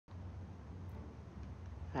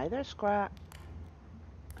Hi there, Scrat.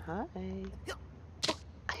 Hi.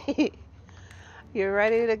 You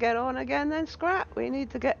ready to get on again then, Scrat? We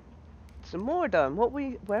need to get some more done. Where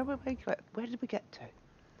did we get to?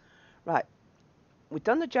 Right. We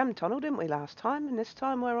done the gem tunnel, didn't we, last time? And this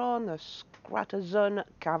time we're on the Scratazon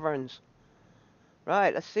Caverns.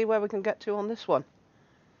 Right, let's see where we can get to on this one.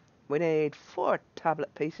 We need 4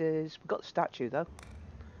 tablet pieces. We've got the statue, though.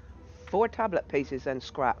 4 tablet pieces then,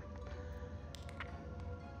 Scrat.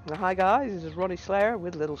 Now, hi guys, this is RonnieSlayer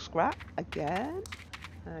with little Scrat again.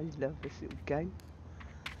 I love this little game.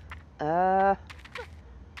 There's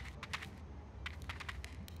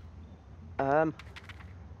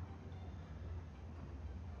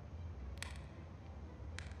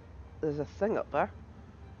a thing up there.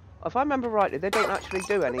 If I remember rightly, they don't actually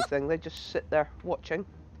do anything. They just sit there watching,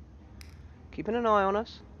 keeping an eye on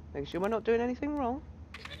us, making sure we're not doing anything wrong.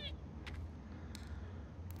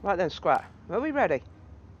 Right then, Scrat, are we ready?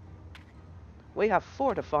 We have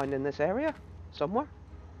 4 to find in this area, somewhere,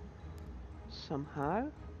 somehow.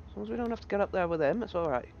 As long as we don't have to get up there with them, it's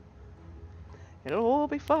alright. It'll all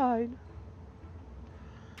be fine.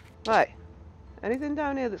 Right, anything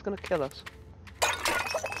down here that's going to kill us?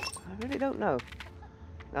 I really don't know.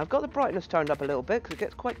 Now, I've got the brightness turned up a little bit because it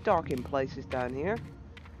gets quite dark in places down here.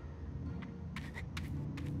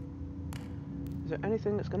 Is there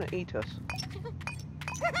anything that's going to eat us?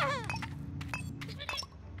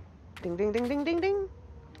 Ding, ding, ding, ding, ding, ding.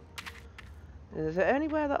 Is there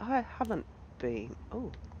anywhere that I haven't been?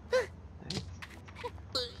 Oh. Okay.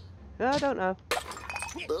 I don't know.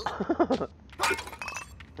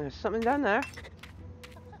 There's something down there.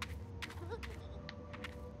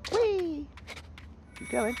 Whee! Keep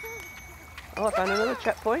going. Oh, I found another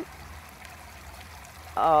checkpoint.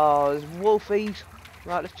 Oh, there's wolfies.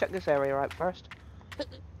 Right, let's check this area out first.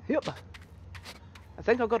 Yep. I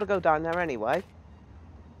think I've got to go down there anyway.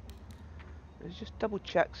 Let's just double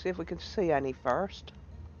check, see if we can see any first.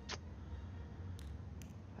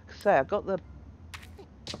 Like I say, I've got the...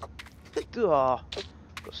 Oh,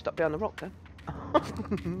 got stuck behind the rock then. Let's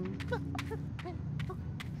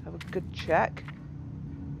have a good check.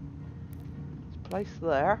 There's a place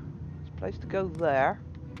there. There's a place to go there.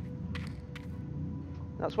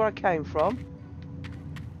 That's where I came from.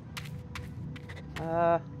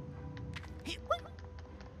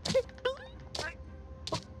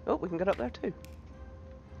 Oh, we can get up there too.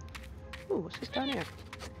 Oh, what's this down here?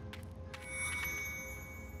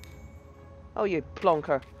 Oh, you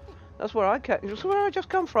plonker. That's where I came. That's where I just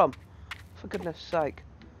come from. For goodness sake.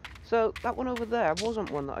 So, that one over there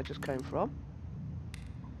wasn't one that I just came from.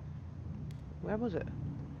 Where was it?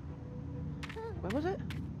 Where was it?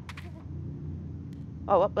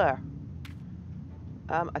 Oh, up there.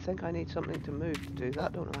 I think I need something to move to do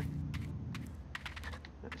that, don't I?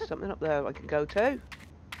 There's something up there I can go to.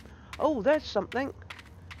 Oh, there's something.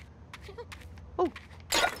 Oh. Ding,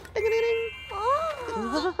 ding, ding.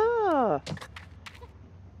 Oh.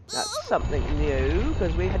 That's something new,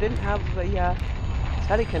 because we didn't have the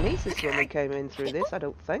telekinesis when we came in through this, I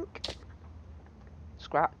don't think.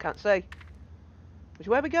 Scrat, can't see. Which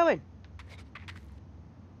way are we going?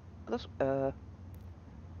 That's,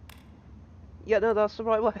 yeah, no, that's the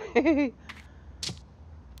right way.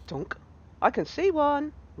 Dunk. I can see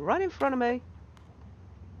one right in front of me.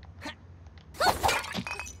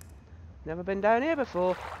 Never been down here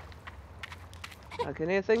before. I can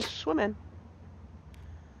hear things swimming.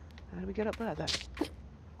 How do we get up there then?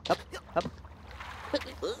 Up, up.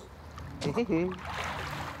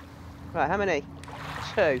 Right, how many?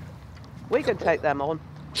 2. We can take them on.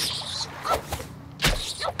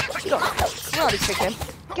 Go on, karate kick him.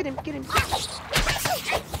 Get him, get him.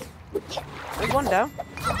 There's one down.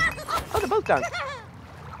 Oh, they're both down.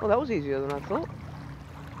 Well, that was easier than I thought.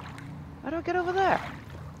 How do I get over there?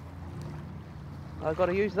 I've got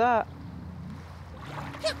to use that.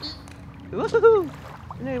 Woohoo!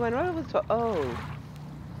 I nearly went right over the top. Oh.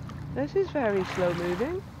 This is very slow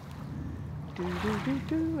moving. Do do do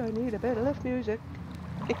do. I need a bit of lift music.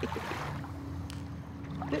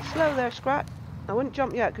 Bit slow there, Scrat. I wouldn't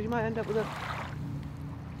jump yet because you might end up with a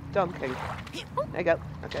dunking. There you go.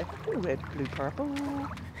 Okay. Ooh, red, blue, purple.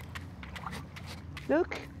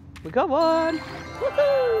 Look, we got one.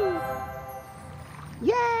 Woohoo!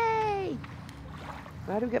 Yay!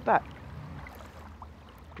 How do we get back?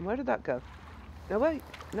 And where did that go? No, wait.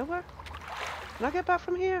 Nowhere? Can I get back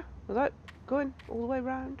from here without going all the way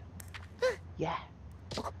round? Yeah.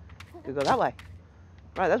 Could go that way.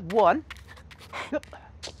 Right, that's one. Yep.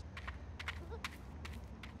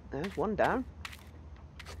 There's one down.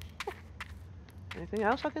 Anything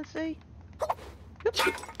else I can see? Yep.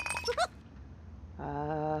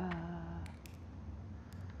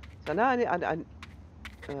 So now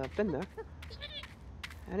I've been there.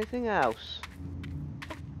 Anything else?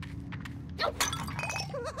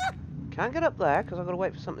 Can't get up there because I've got to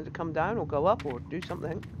wait for something to come down or go up or do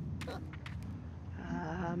something.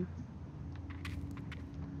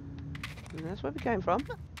 And that's where we came from.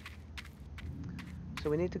 So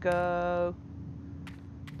we need to go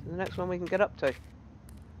to the next one we can get up to.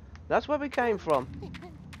 That's where we came from.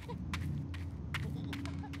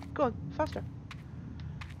 Go on, faster.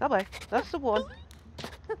 That way. That's the one.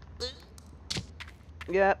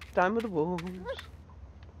 Yep, down with the wolves.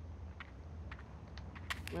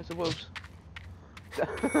 Where's the wolves?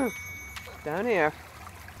 Down here.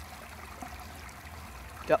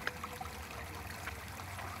 Duck.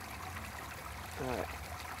 Alright.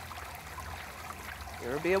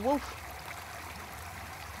 There'll be a wolf.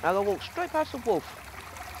 Now they'll walk straight past the wolf.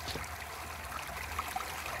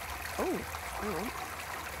 Oh, hang on.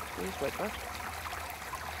 Go this way first.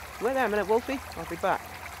 Wait there a minute, Wolfie. I'll be back.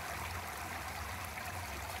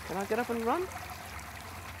 Can I get up and run?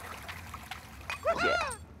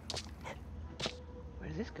 Yeah. Where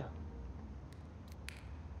does this go?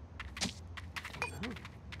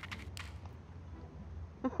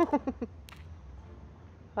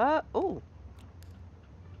 Oh.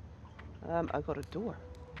 I got a door.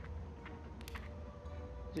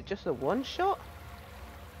 Is it just a one shot?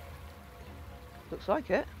 Looks like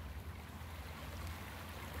it.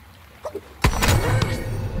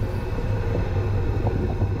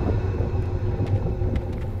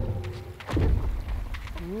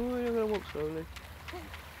 Ooh, I'm gonna walk slowly.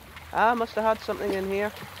 I must have had something in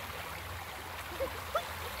here.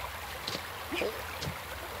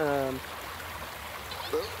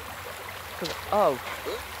 Oh.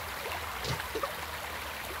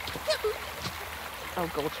 Oh,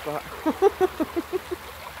 gold Scrat.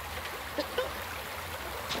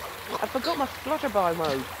 I forgot my flutterby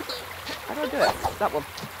mode. How do I do it? That one.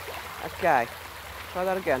 Okay. Try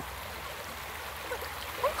that again.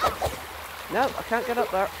 No, I can't get up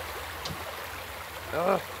there.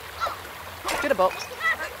 Ugh. Get a box.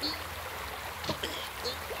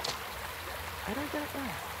 How do I get up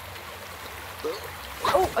there?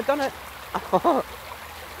 Oh, I done it.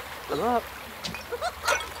 I'm up.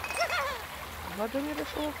 Have I done it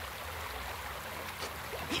before?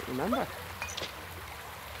 I don't remember.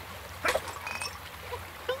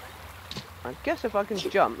 I guess if I can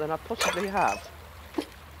jump, then I possibly have.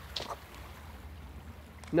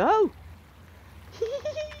 No!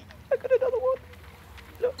 I got another one!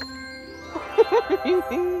 Look!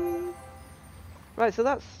 Right, so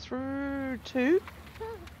that's through 2.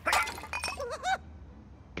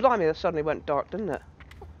 Blimey, that suddenly went dark, didn't it?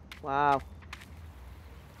 Wow.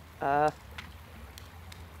 Where's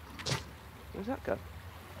that go?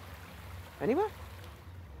 Anywhere?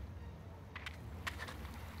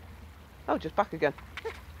 Oh, just back again.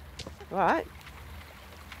 Alright.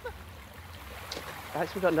 Right,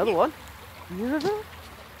 so we've got another one. I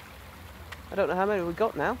don't know how many we've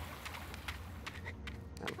got now.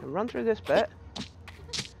 Now we can run through this bit.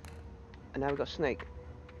 And now we've got snake.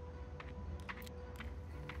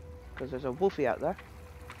 Because there's a wolfie out there.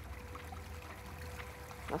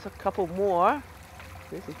 That's a couple more.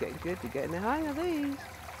 This is getting good. You're getting the hang of these.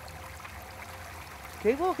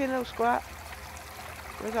 Keep walking, little Scrat.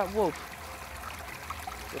 Where's that wolf?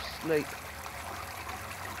 Just sleep.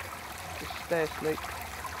 Just stay asleep.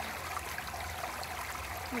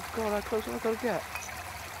 Oh god, how close am I going to get?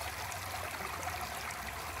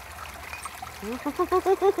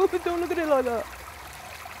 Don't look at it like that.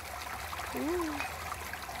 Ooh.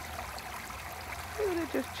 Oh,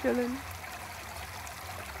 they're just chilling.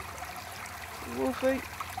 Wolfie.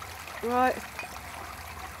 Right.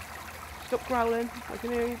 Stop growling. I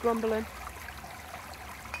can hear you grumbling.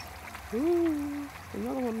 Ooh,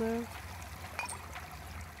 another one there.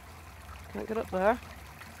 Can't get up there.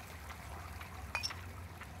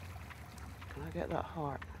 Can I get that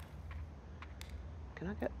heart? Can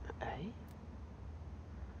I get A?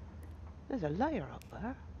 There's a layer up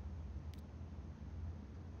there.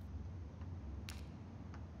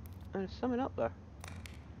 And there's something up there.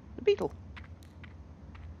 The beetle.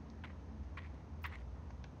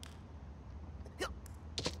 Can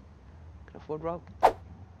I afford roll?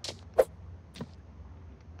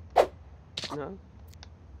 No.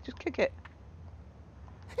 Just kick it.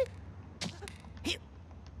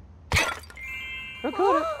 I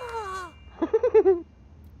got it.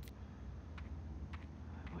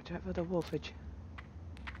 Watch out for the wolfage.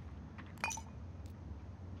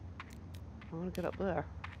 I want to get up there.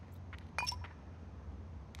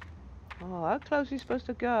 Oh, how close are you supposed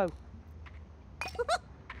to go?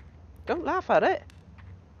 Don't laugh at it.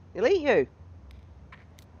 He'll eat you.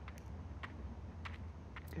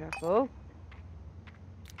 Careful.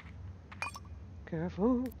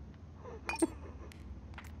 Careful.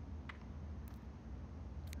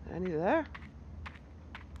 Any there?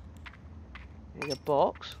 Need a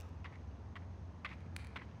box.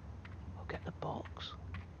 I'll get the box.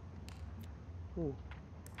 Ooh.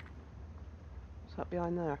 What's that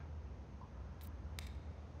behind there?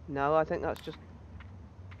 No, I think that's just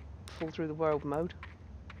fall through the world mode.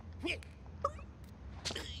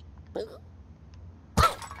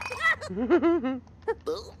 We're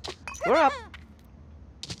up.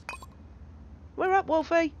 We're up,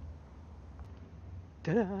 Wolfie.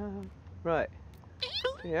 Ta-da. Right.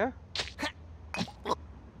 Here.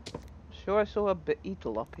 Sure, I saw a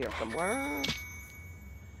beetle up here somewhere.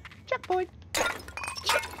 Checkpoint.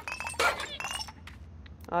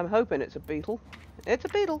 I'm hoping it's a beetle. It's a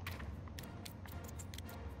beetle.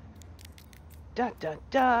 Da da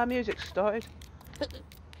da. Music started.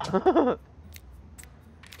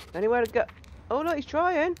 Anywhere to go? Oh look, he's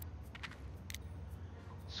trying.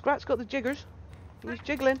 Scrat's got the jiggers. He's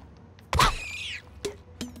jiggling.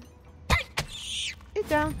 He's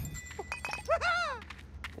down.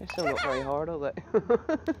 They're still not very hard, are they?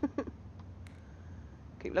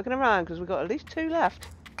 Keep looking around because we've got at least 2 left.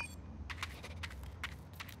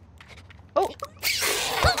 Oh!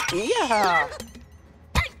 Yeah!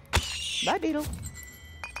 Bye, beetle.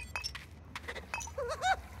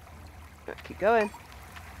 Right, keep going.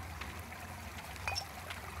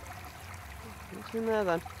 What's in there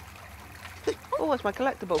then? Oh, that's my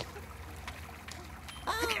collectible.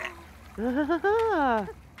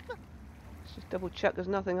 Let's just double check there's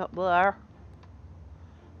nothing up there.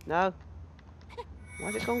 No.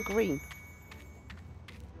 Why's it gone green?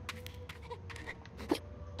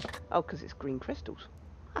 Oh, because it's green crystals.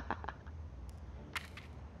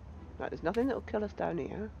 Right, there's nothing that'll kill us down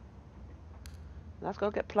here. That's got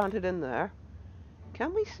to get planted in there.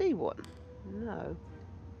 Can we see one? No.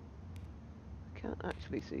 Can't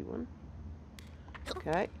actually see one.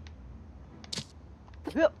 Okay.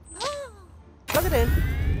 Yep. Plug it in.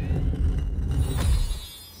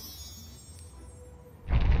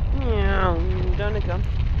 Down it comes.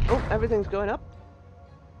 Oh, everything's going up.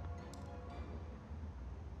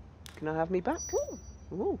 Can I have me back?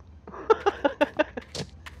 Ooh.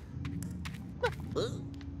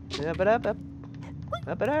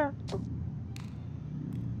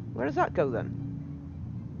 Where does that go then?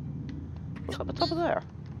 What's up the top of there?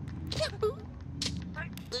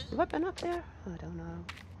 Have I been up there? I don't know.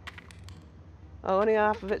 Oh, only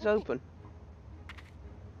half of it's open.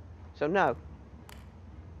 So no.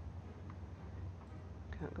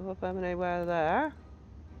 Can't go up anywhere there.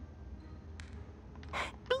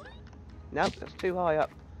 Nope, that's too high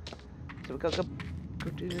up. So we've got to go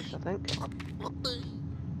do this, I think.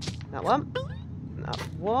 That one. That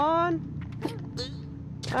one.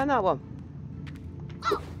 And that one.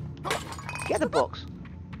 Get the box.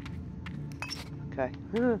 Okay.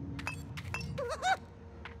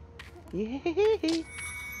 Yee.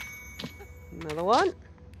 Another one.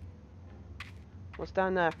 What's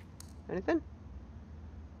down there? Anything?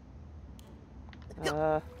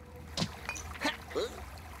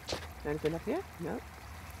 Anything up here? No.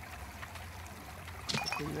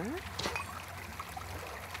 Nothing there.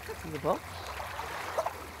 In the box.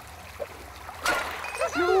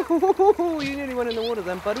 No, you nearly went in the water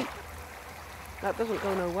then, buddy. That doesn't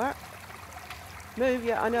go nowhere. Move,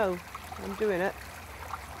 yeah, I know. I'm doing it.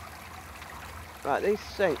 Right, these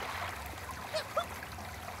sink.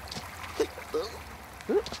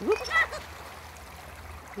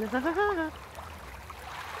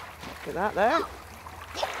 Get that there.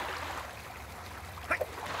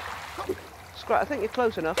 Scrat, I think you're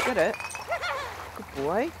close enough. Get it. Good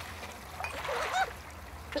boy.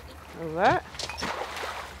 Over there.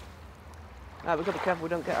 Right, we've got to be careful we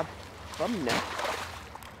don't get a bum neck.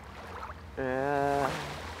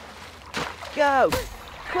 Go!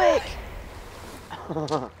 Quick!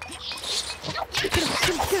 Get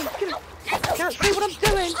him! Can't see what I'm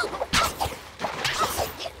doing!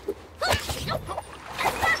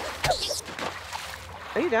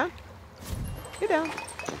 Are you down? You're down.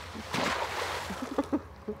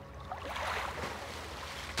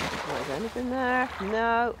 Is there anything there?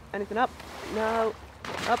 No. Anything up? No.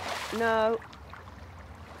 Up? No.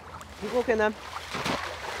 Keep walking then.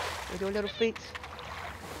 With your little feet.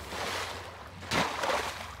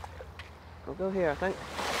 We'll go here, I think.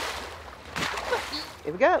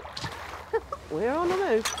 Here we go. We're on the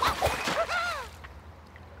move.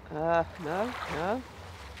 No.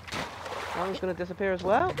 That one's going to disappear as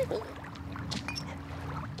well.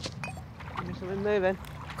 There's something moving.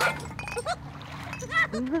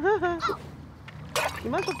 You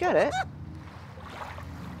might as well get it.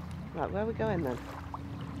 Right, where are we going then?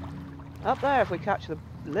 Up there if we catch the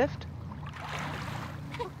lift.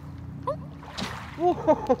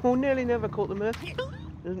 Whoa, nearly never caught the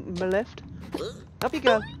lift. Up you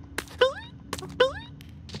go.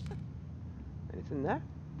 Anything there?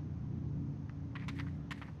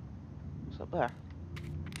 What's up there?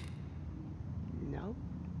 No.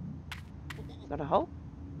 Is that a hole?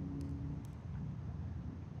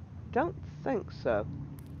 Don't think so.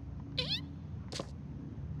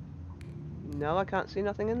 No, I can't see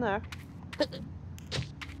nothing in there.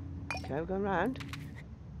 Okay, we're going round.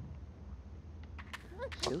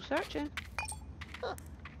 Still searching.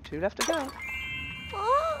 2 left to go.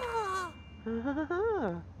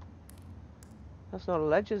 That's not a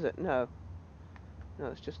ledge, is it? No. No,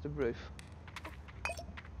 it's just the roof.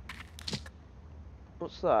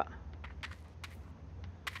 What's that?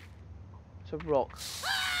 It's a rock.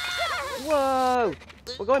 Whoa!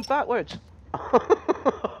 We're going backwards.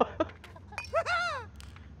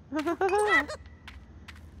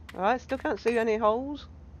 Alright, still can't see any holes.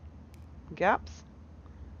 Gaps.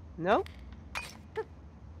 No.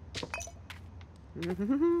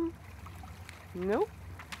 Nope.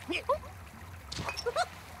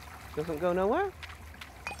 Doesn't go nowhere.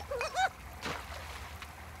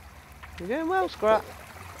 You're doing well, Scrat.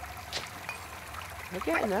 We're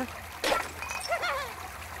getting there.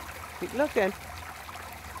 Keep looking.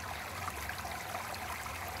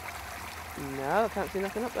 No, I can't see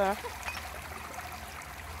nothing up there.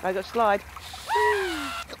 I got slide.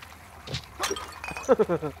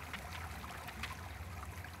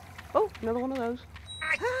 Oh, another one of those.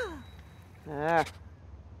 Ah.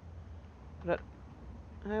 But,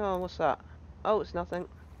 hang on, what's that? Oh, it's nothing.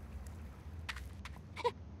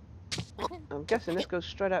 I'm guessing this goes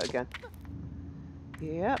straight out again.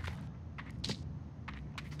 Yep.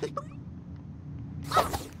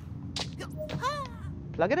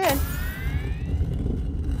 Plug it in.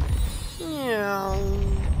 Yeah.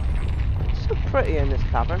 It's so pretty in this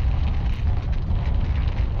cavern.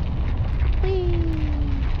 Whee!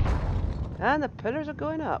 And the pillars are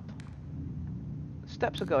going up.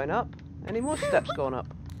 Steps are going up. Any more steps going up?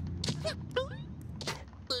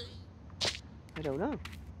 I don't know.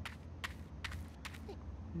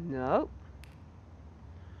 No.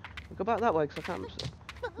 We'll go back that way because I can't.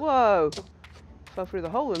 Whoa! Fell through the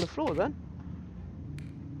hole in the floor then.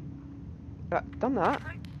 Right, done that.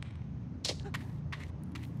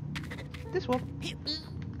 This one.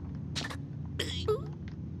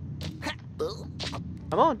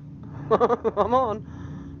 I'm on. I'm on.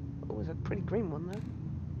 Oh, there's a pretty green one there.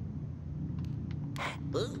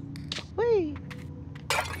 Whee!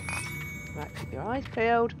 Right, keep your eyes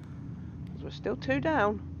peeled. Because we're still 2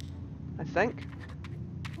 down. I think.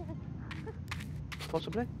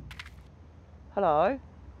 Possibly. Hello.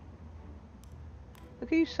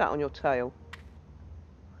 Look at you sat on your tail.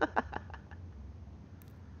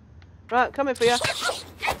 Right, coming for you.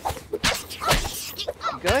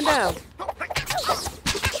 Going down.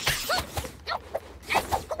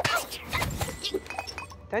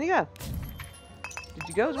 Down you go. Did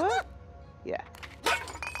you go as well? Yeah.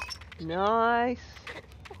 Nice.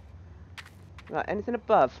 Right, anything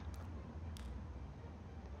above?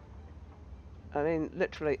 I mean,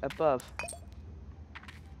 literally above.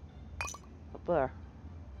 Up there.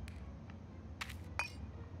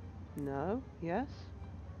 No? Yes?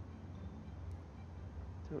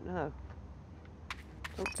 Don't know.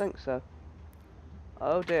 Don't think so.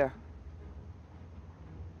 Oh dear.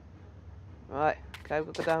 Right, okay,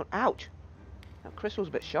 we'll go down. Ouch! That crystal's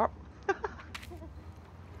a bit sharp.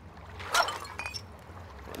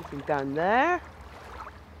 Anything down there?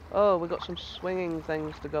 Oh, we've got some swinging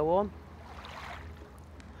things to go on.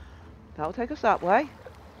 That'll take us that way.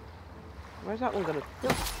 Where's that one gonna...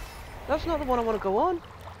 No, that's not the one I want to go on.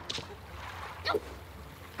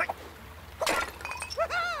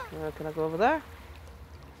 Can I go over there?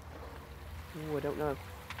 Oh, I don't know.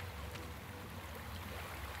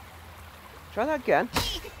 Try that again.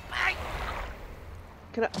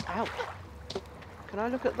 Can I... Ouch. Can I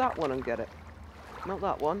look at that one and get it? Not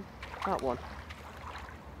that one. That one.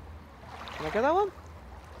 Can I get that one?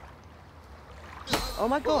 Oh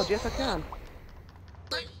my god, yes I can.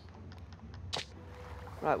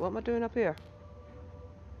 Right, what am I doing up here?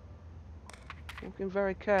 Walking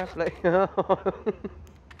very carefully.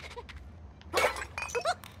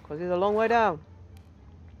 Because he's a long way down.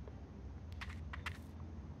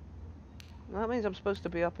 That means I'm supposed to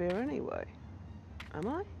be up here anyway. Am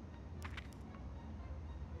I?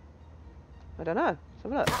 I don't know. Let's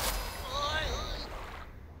have a look.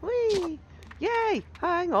 Whee! Yay!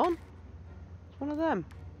 Hang on. It's one of them.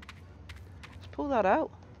 Let's pull that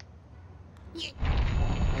out.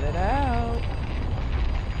 Let out.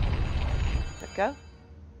 Let go.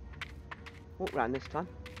 Walk round this time.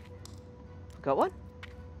 Got one?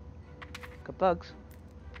 Got bugs.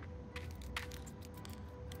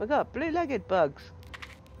 I got blue-legged bugs.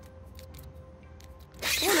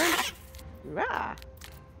 Come on then. Rah.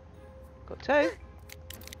 Got two.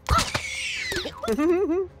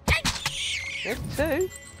 There's two.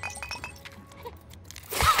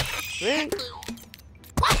 3.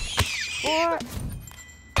 4.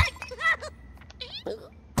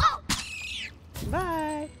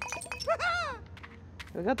 Bye.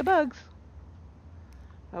 We got the bugs.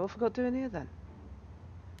 Oh, I forgot doing here then.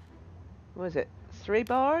 What is it? 3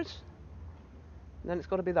 bars? And then it's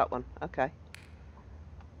got to be that one. Okay.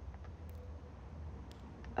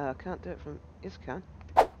 Can't do it from... Yes, can.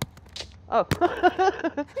 Oh.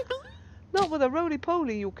 Not with a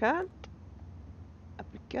roly-poly, you can't. Up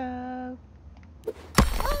we go.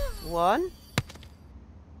 1.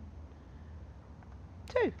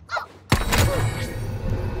 2.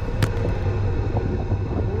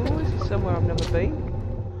 Oh, this is somewhere I've never been.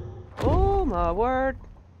 Oh my word.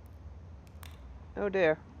 Oh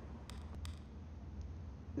dear.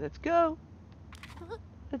 Let's go.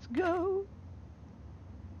 Let's go.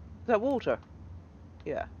 Is that water?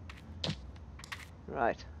 Yeah.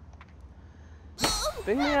 Right.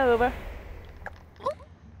 Bring me over.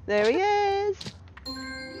 There he is.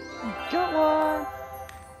 Got one.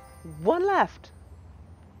 One left.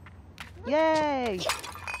 Yay.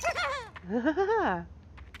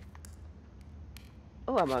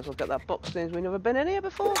 Oh, I might as well get that box since we've never been in here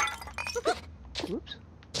before. Whoops.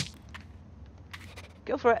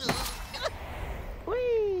 Go for it.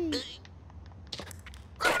 Whee!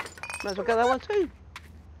 Might as well get that one too.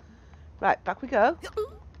 Right, back we go.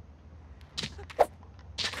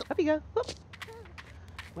 Up you go. Whoop.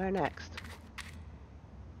 Where next?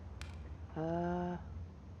 I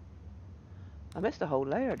missed a whole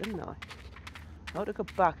layer, didn't I? I ought to go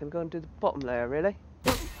back and go and do the bottom layer, really.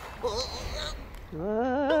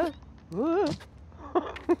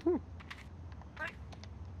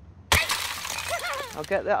 I'll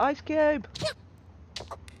get the ice cube.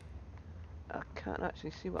 I can't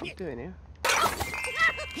actually see what I'm doing here.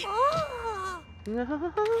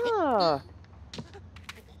 No.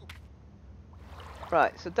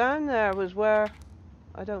 Right, so down there was where...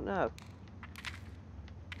 I don't know.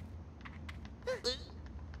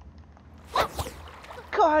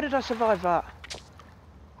 God, how did I survive that?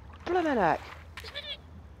 Blimmin' heck.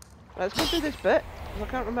 Let's go through this bit, because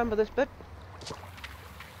I can't remember this bit.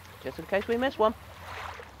 Just in case we miss one.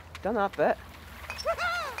 Done that bit.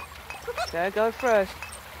 There, go first.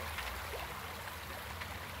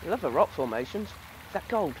 I love the rock formations. Is that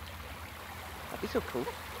gold? That'd be so cool.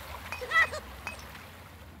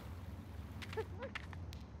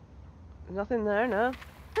 Nothing there, no.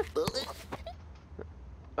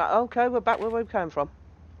 Right, okay, we're back where we came from.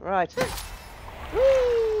 Right.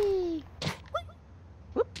 Whee!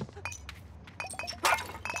 Whoop.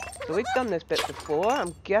 So we've done this bit before,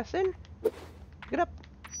 I'm guessing. Get up.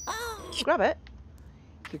 Grab it.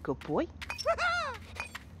 You good boy.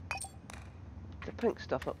 The pink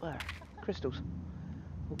stuff up there. Crystals.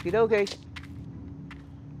 Okie dokie.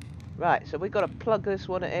 Right, so we've got to plug this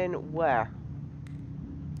one in where?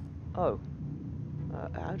 Oh.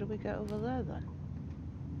 How do we get over there then?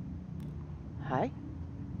 Hey?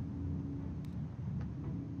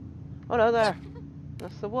 Oh no, there.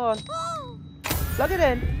 That's the one. Plug it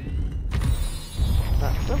in.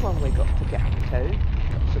 That's the one we got to get to.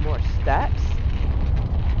 Got some more steps.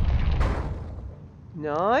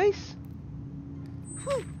 Nice.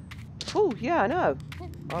 Oh, yeah, I know.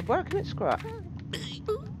 I'm working at Scrat.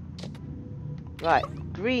 Right,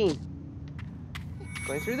 green.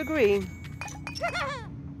 Going through the green.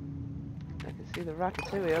 I can see the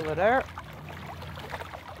ratatouille over there.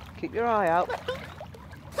 Keep your eye out.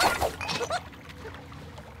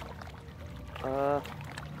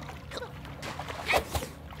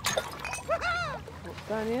 What's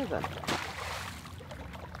down here then?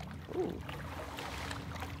 Ooh.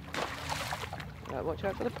 Right, watch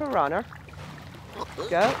out for the piranha.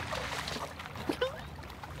 Go.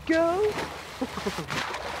 Go!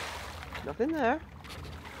 Nothing there.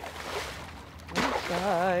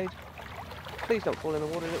 Inside. Please don't fall in the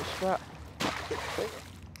water, little Scrat.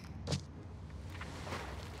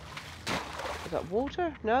 Is that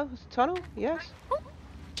water? No? It's a tunnel? Yes?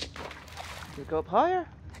 Can we go up higher?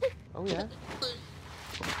 Oh yeah.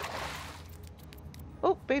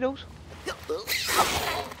 Oh, beetles.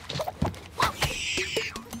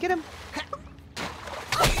 Get him.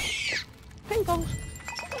 Ping pongs.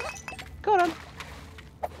 Got him.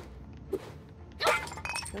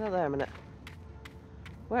 Get out there a minute.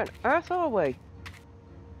 Where on earth are we?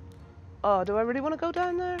 Oh, do I really want to go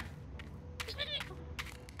down there?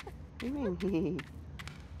 What do you mean?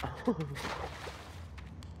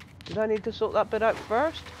 Did I need to sort that bit out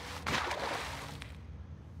first?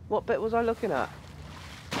 What bit was I looking at?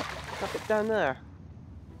 That bit down there.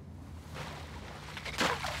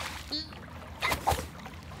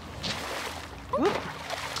 Whoop.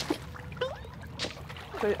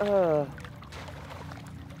 Okay,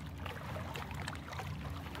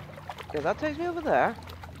 yeah, that takes me over there.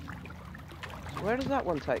 So where does that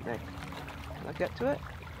one take me? Can I get to it?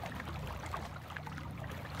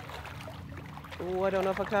 Oh, I don't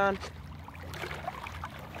know if I can. It's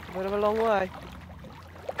a bit of a long way.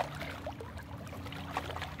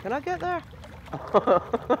 Can I get there?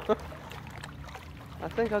 I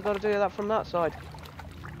think I've got to do that from that side.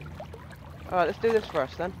 Alright, let's do this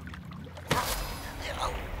first then.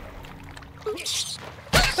 Poof!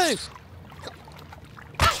 Poof!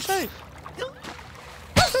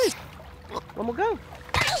 Poof! One more go.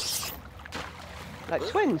 Like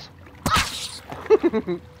twins.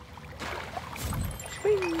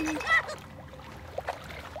 Swing!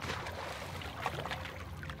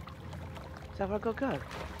 Is that where I got to go?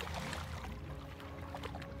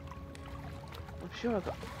 I'm sure I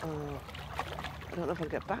got... Oh, I don't know if I'll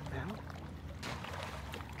get back now.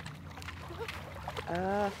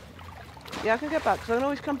 Yeah, I can get back, because I can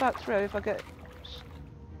always come back through if I get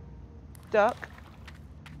stuck.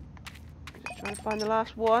 Just trying to find the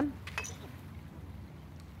last one.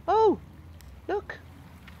 Oh! Look!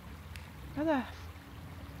 How the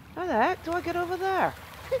heck do I get over there?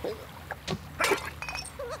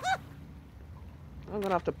 I'm going to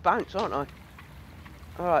have to bounce, aren't I?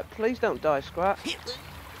 Alright, please don't die, Scrat.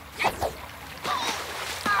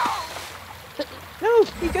 No!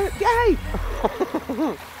 You got it! Yay!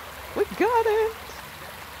 We got it!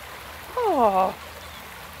 Oh!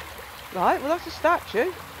 Right, well that's a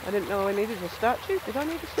statue. I didn't know I needed a statue. Did I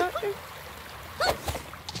need a statue?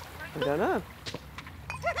 I don't know.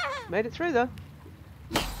 Made it through though.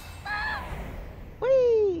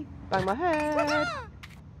 Whee! Bang my head!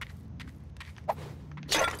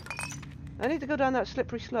 I need to go down that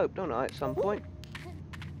slippery slope, don't I, at some point?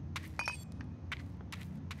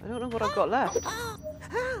 I don't know what I've got left.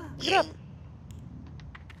 Get up!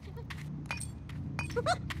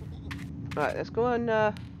 Right, let's go and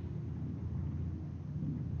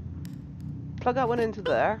plug that one into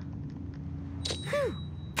there.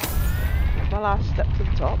 That's my last step to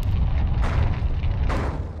the top.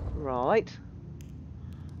 Right.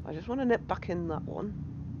 I just want to nip back in that one.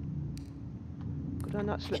 Go down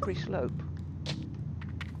that slippery slope.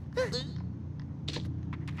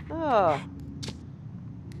 Ah.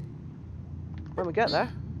 When we get there.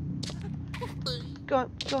 Go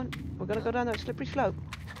on, go on. We're going to go down that slippery slope.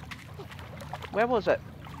 Where was it?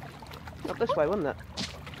 Up this way, wasn't it?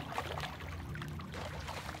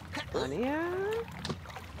 And yeah.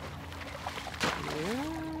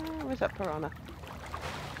 Where's that piranha?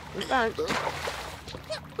 He's bounced.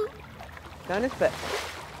 Down his bit.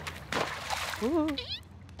 Ooh.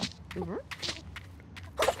 Mm-hmm.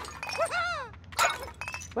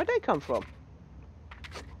 Where'd they come from?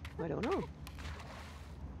 I don't know.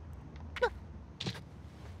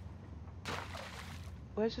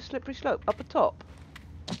 Where's the slippery slope? Up the top?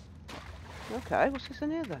 Okay, what's this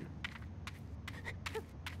in here then?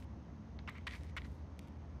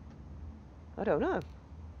 I don't know.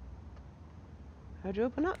 How'd you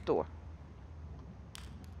open that door?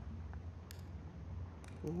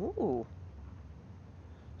 Ooh.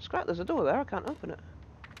 Scrat, there's a door there, I can't open it.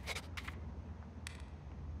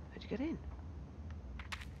 How'd you get in?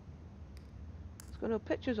 It's got no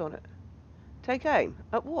pictures on it. Take aim.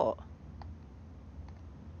 At what?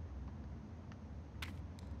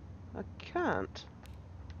 I can't.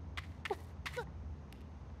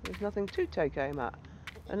 There's nothing to take aim at.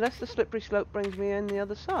 Unless the slippery slope brings me in the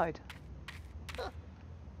other side.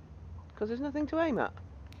 Because there's nothing to aim at.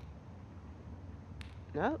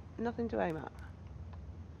 No, nothing to aim at.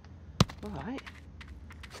 Alright.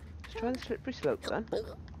 Let's try the slippery slope then.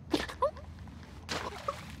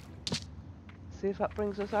 See if that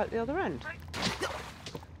brings us out the other end.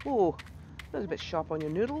 Oh, that was a bit sharp on your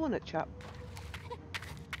noodle, wasn't it, chap?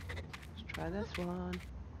 Let's try this one.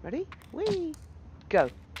 Ready? Whee! Go.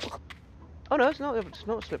 Oh no, it's not a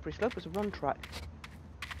slippery slope, it's a run track.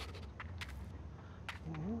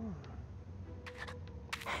 Ooh.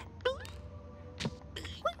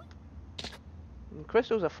 And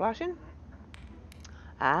crystals are flashing.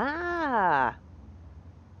 Ah!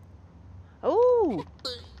 Oh!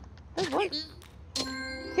 There's one.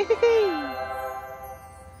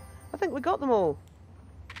 I think we got them all.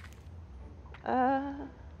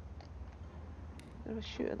 Let me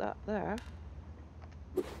shoot at that there.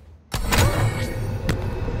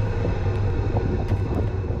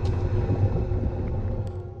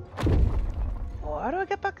 Oh, how do I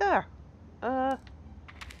get back there? How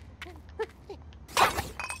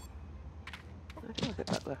do I get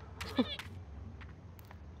back there?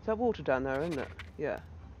 Is that water down there, isn't it? Yeah.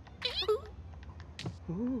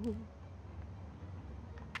 Ooh.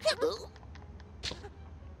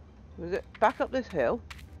 Was it back up this hill?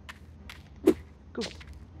 Go.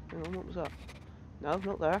 Hang on, what was that? No,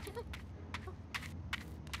 not there.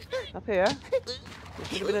 Up here? There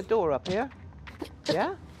should have been a door up here.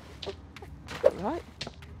 Yeah? Right.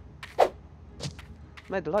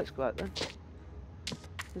 Made the lights go out then.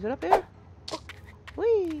 Is it up here?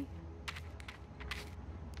 Whee!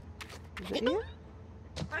 Is it here?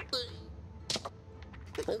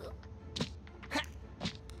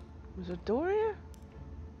 Was there a door here?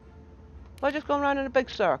 Have I just gone round in a big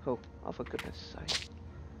circle? Oh, for goodness sake.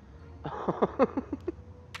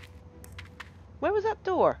 Where was that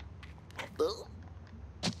door?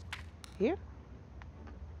 Here?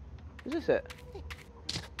 Is this it?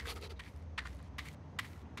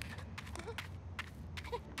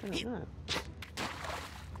 I don't know.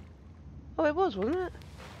 Oh, it was, wasn't it?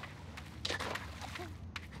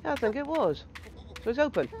 Yeah, I think it was. So it's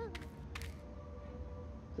open.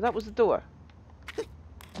 So that was the door.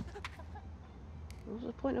 What's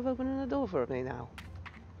the point of opening the door for me now?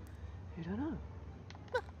 I don't know.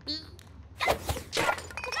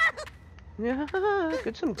 Yeah,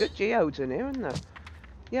 some good geodes in here, isn't there?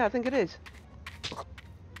 Yeah, I think it is.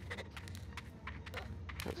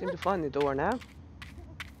 Can't seem to find the door now.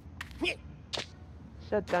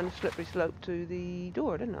 Said down the slippery slope to the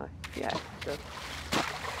door, didn't I? Yeah, so.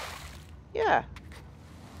 Yeah.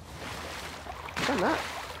 Done that.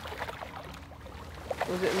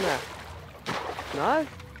 Was it in there? No?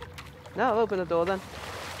 No, open the door then.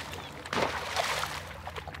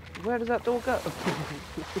 Where does that door go?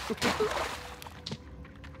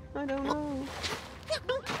 I don't know.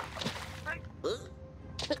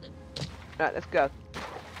 Right, let's go.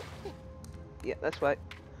 Yeah, that's right.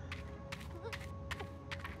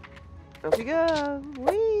 Off you go.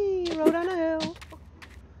 Whee! Roll down a hill.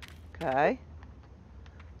 Okay.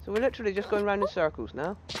 So we're literally just going round in circles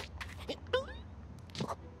now.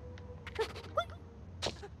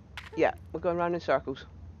 Yeah, we're going round in circles.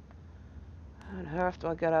 And how do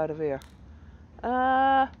I get out of here?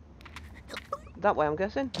 That way, I'm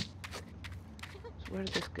guessing. So where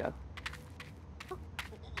does this go? I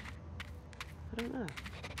don't know.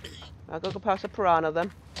 I'll go past the piranha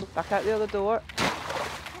then. Back out the other door.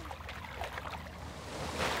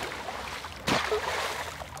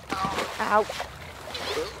 Ouch!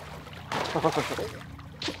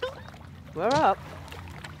 We're up.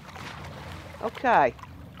 Okay.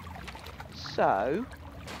 So, I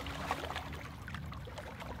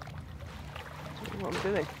don't know what I'm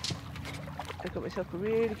doing. I got myself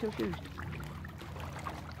really confused.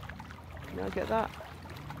 Can I get that?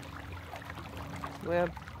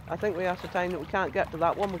 I think we ascertained that we can't get to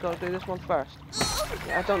that one. We've got to do this one first.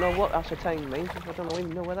 I don't know what ascertained means. I don't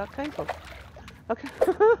even know where that came from. Okay.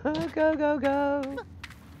 Go, go, go.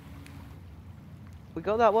 We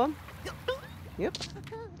got that one. Yep.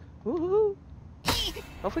 Woohoo.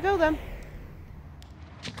 Off we go then.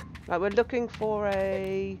 Right, we're looking for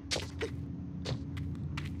a...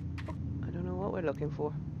 I don't know what we're looking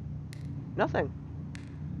for. Nothing.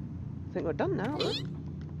 I think we're done now.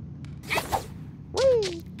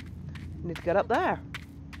 Whee! Need to get up there.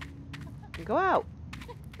 And go out.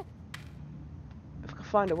 If I can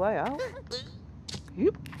find a way out.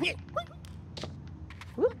 Yep.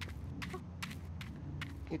 Whoop.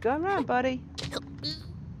 Keep going round, buddy.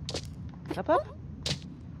 Up, up.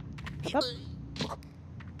 Up, up.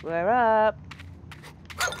 We're up.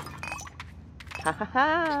 Ha ha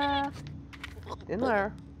ha. In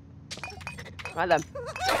there. Right then.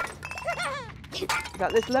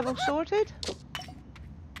 Got this level sorted.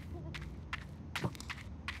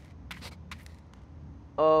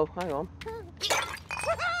 Oh, hang on.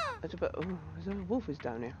 There's a bit. Oh, there's a wolf is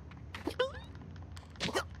down here.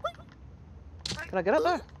 Can I get up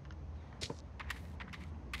there?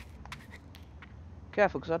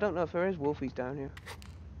 Careful, because I don't know if there is wolfies down here.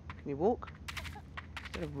 Can you walk?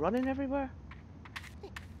 Instead of running everywhere?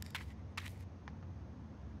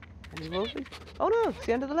 Any wolfies? Oh no, it's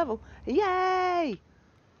the end of the level. Yay!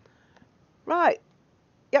 Right.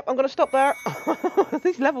 Yep, I'm going to stop there.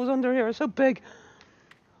 These levels under here are so big.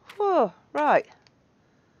 Whoa, right.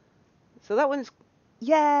 So that one's...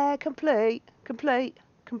 Yeah, complete. Complete.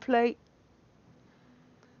 Complete.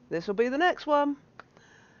 This will be the next one.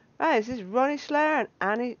 Right, this is RonnieSlayer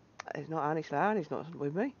and It's not RonnieSlayer, he's not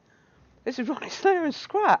with me. This is RonnieSlayer and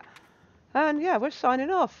Scrat. And yeah, we're signing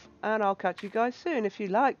off. And I'll catch you guys soon. If you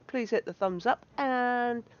like, please hit the thumbs up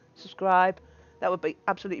and subscribe. That would be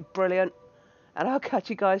absolutely brilliant. And I'll catch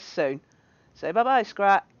you guys soon. Say bye-bye,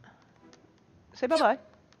 Scrat. Say bye-bye.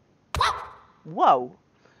 Whoa.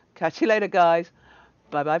 Catch you later, guys.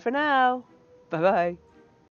 Bye-bye for now. Bye-bye.